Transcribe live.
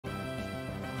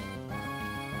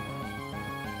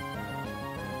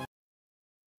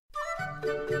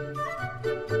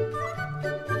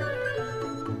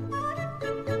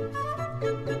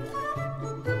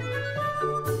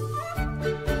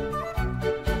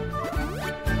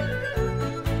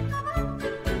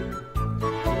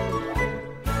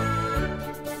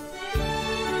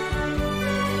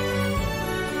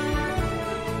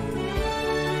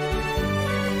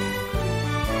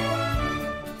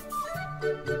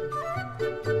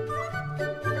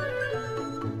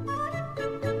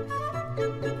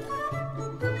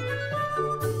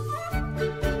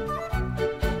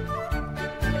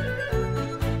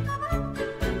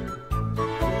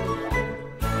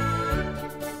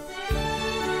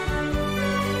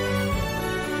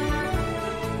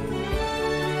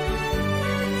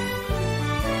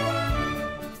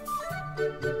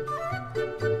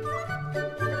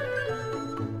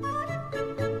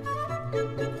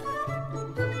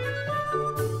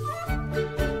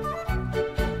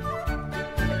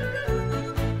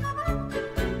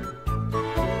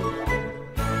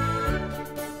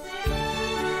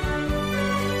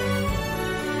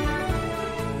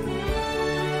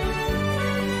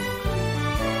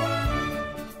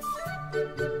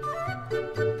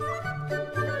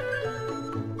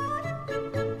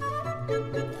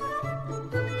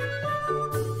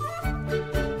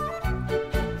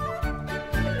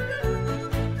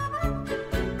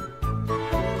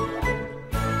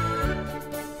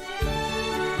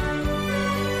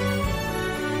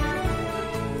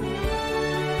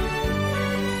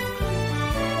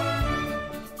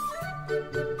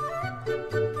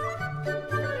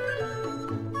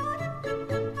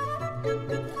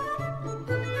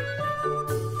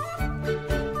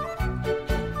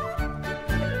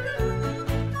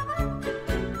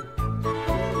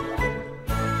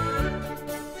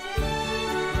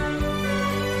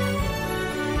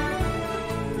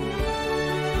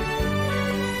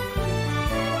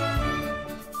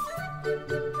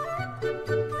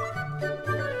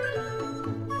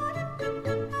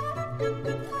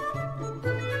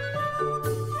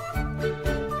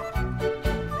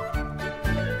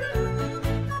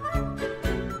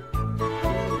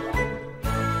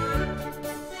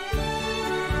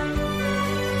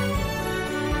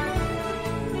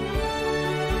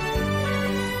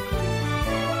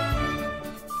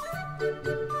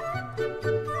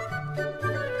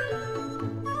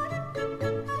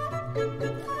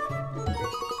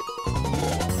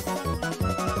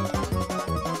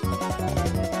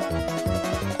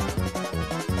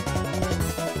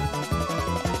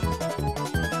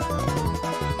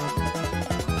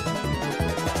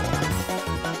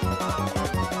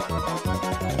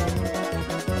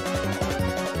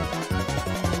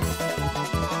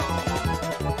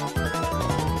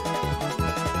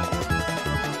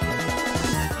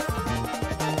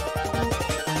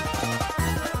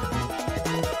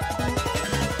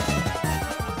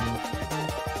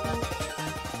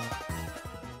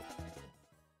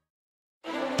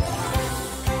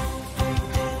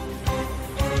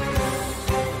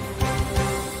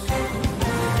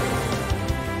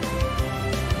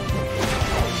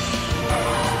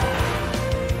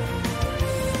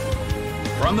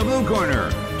From the blue corner,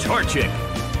 Torchic.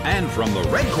 And from the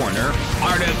red corner,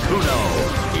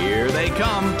 Articuno. Here they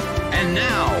come. And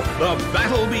now, the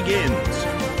battle begins.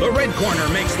 The red corner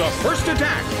makes the first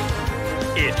attack.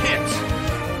 It hits.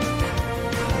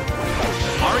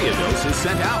 Ariados is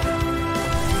sent out.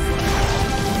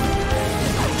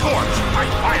 Torch by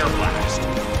Fire Blast.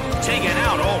 Taken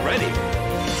out already.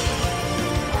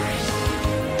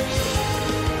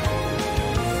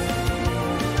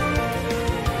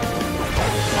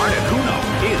 Articuno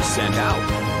is sent out.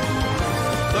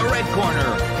 The red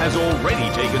corner has already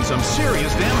taken some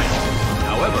serious damage.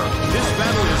 However, this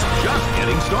battle is just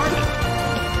getting started.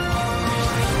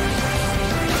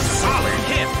 Solid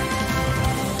hit.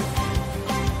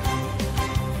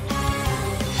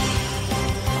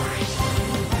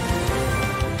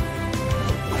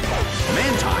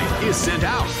 Mantine is sent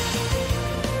out.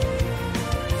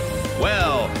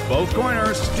 Well, both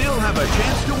corners still have a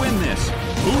chance to win this.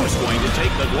 Who's going to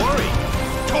take the glory?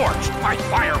 Torched by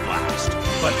Fire Blast.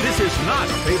 But this is not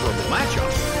a favorable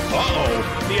matchup. Uh-oh,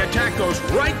 the attack goes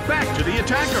right back to the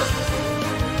attacker.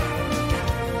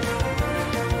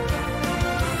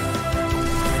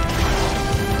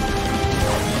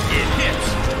 It hits.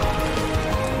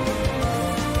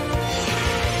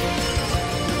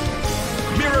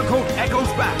 Miracle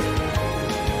echoes back.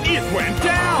 It went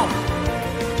down.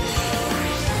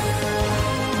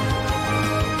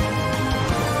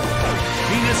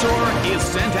 Venusaur is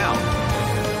sent out.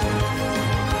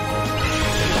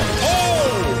 Oh!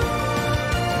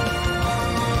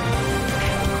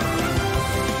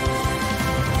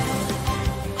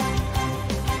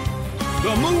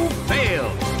 move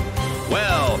failed.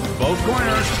 Well, both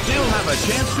corners still have a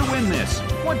chance to win this.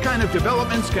 What kind of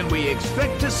developments can we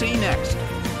expect to see next?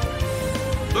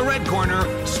 The red corner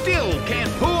still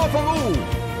can't pull off a move.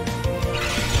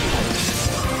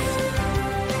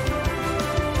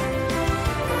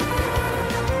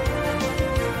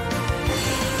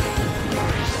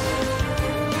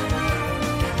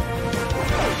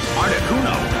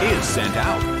 Articuno is sent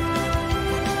out.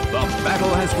 The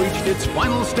battle has reached its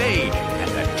final stage, and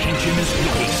the tension is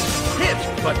peaking.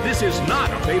 Hit, but this is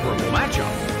not a favorable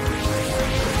matchup.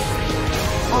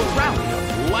 A round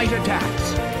of light attacks.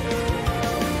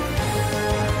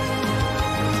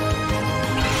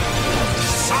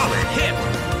 Solid hit.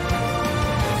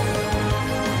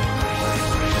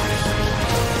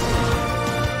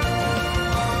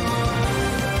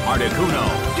 Articuno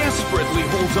desperately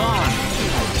holds on.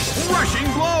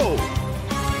 Rushing blow.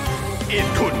 It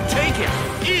couldn't take it.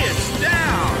 It's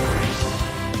down.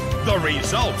 The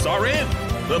results are in.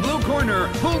 The blue corner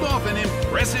pulled off an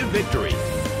impressive victory.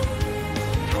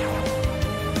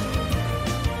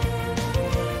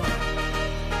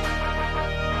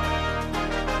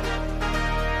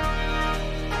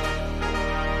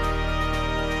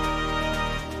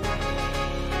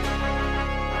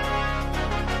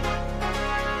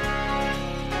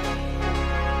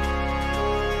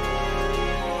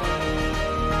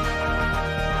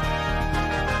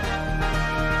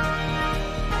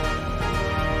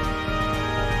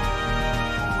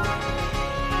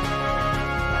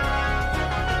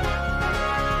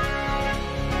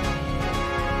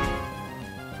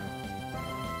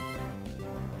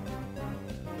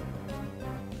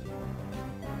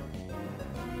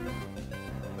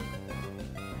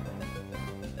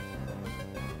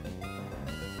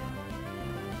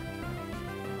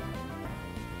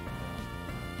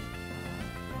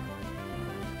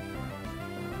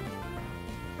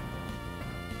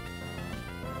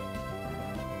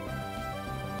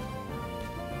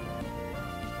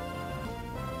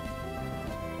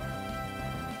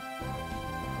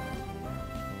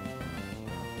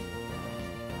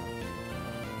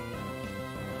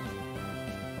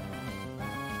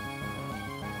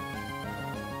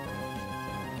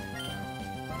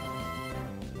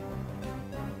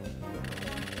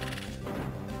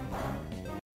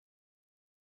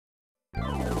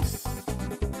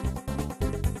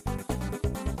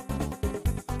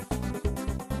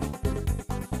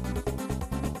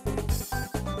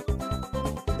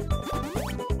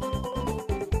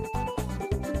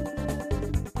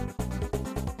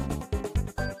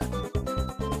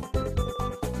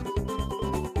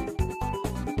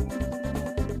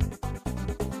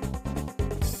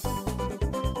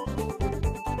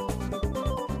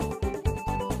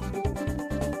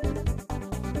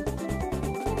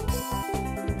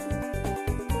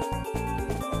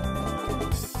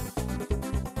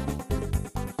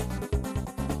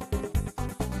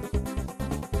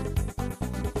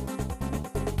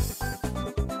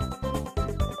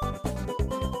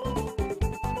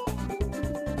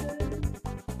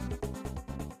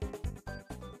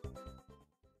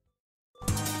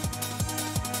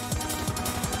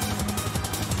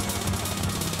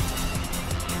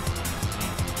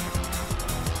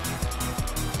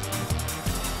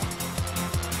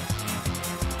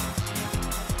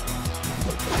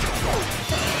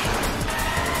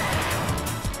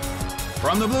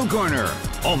 From the blue corner,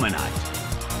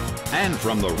 Omanyte. And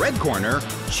from the red corner,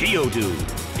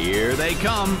 Geodude. Here they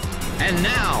come. And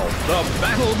now, the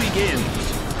battle begins.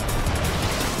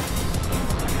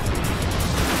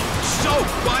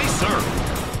 Soaked by surf.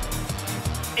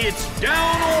 It's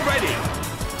down already.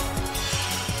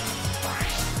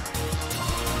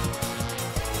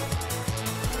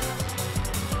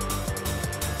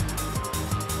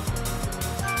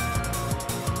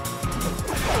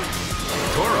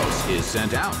 Tauros is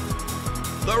sent out.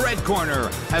 The red corner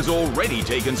has already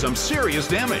taken some serious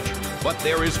damage, but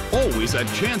there is always a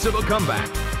chance of a comeback.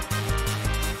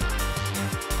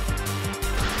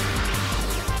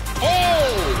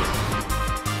 Oh!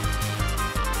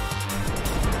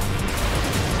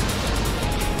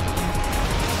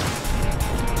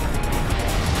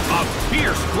 A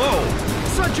fierce blow!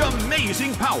 Such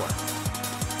amazing power!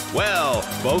 Well,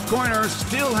 both corners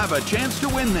still have a chance to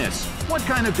win this. What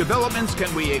kind of developments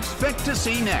can we expect to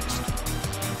see next?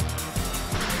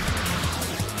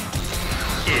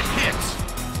 It hits.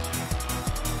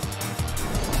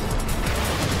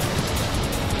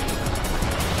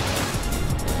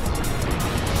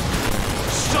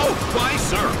 Soaked by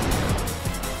surf.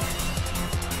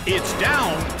 It's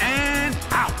down and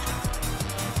out.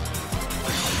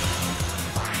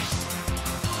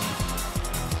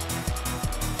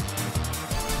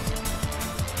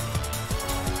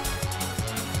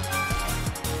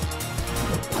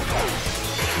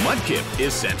 Mudkip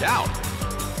is sent out.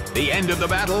 The end of the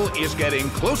battle is getting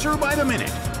closer by the minute.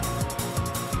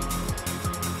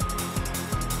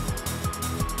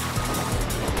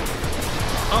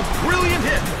 A brilliant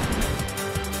hit!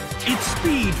 Its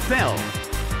speed fell.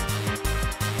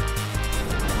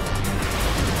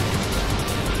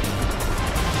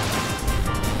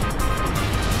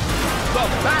 The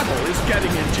battle is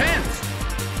getting intense.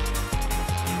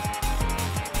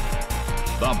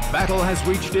 The battle has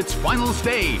reached its final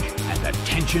stage, and the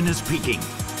tension is peaking.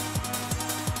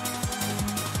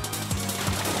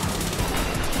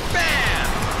 Bam!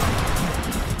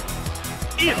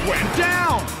 It went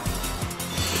down!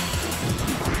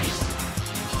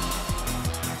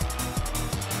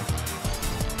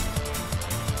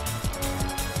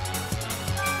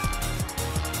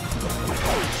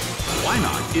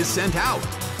 Wynaut is sent out.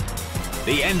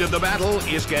 The end of the battle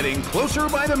is getting closer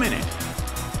by the minute.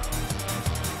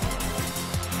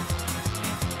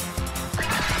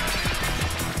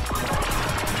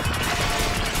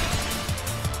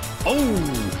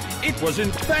 Oh, it was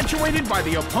infatuated by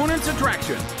the opponent's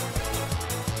attraction.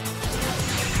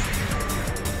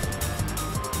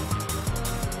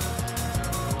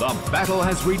 The battle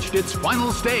has reached its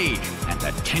final stage, and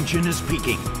the tension is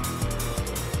peaking.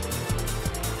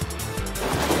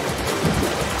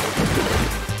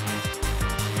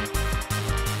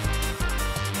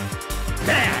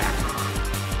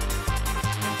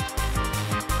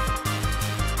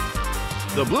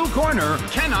 The blue corner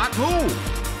cannot move.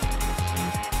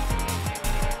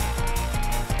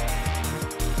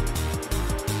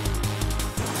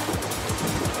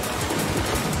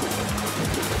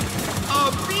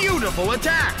 A beautiful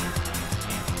attack.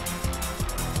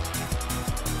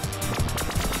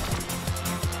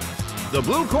 The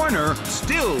blue corner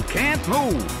still can't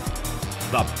move.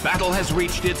 The battle has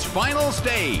reached its final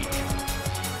stage.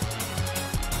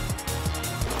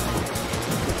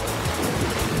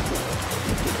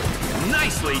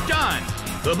 Nicely done!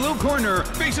 The blue corner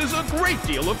faces a great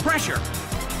deal of pressure.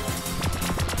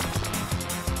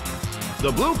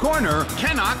 The blue corner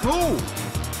cannot move.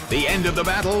 The end of the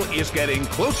battle is getting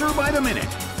closer by the minute.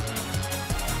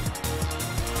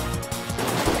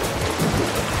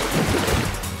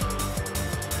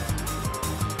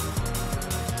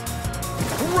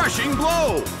 Crushing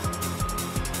blow!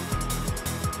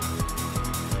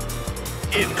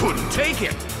 It couldn't take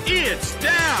it. It's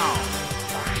down!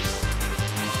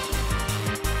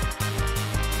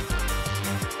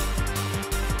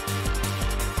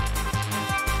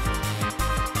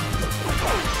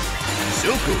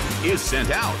 Silcoon is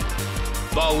sent out.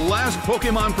 The last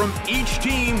Pokémon from each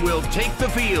team will take the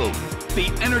field.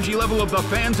 The energy level of the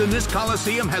fans in this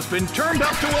Coliseum has been turned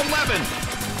up to 11.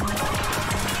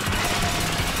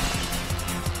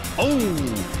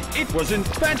 Oh, it was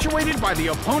infatuated by the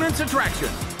opponent's attraction.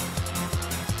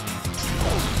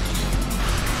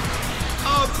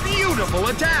 A beautiful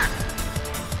attack.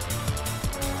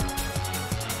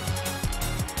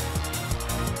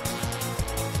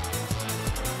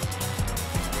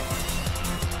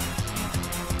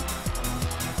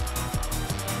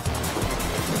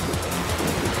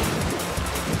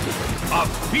 A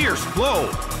fierce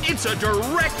blow. It's a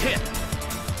direct hit.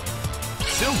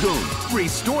 Silcoon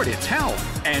restored its health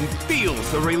and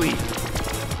feels the relief.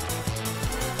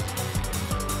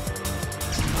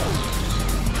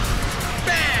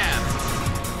 Bam!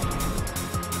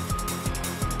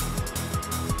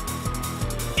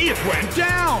 It went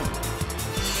down!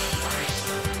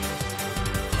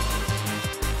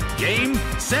 Game,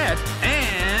 set,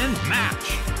 and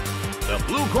match. The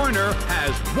blue corner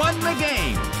has won the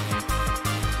game.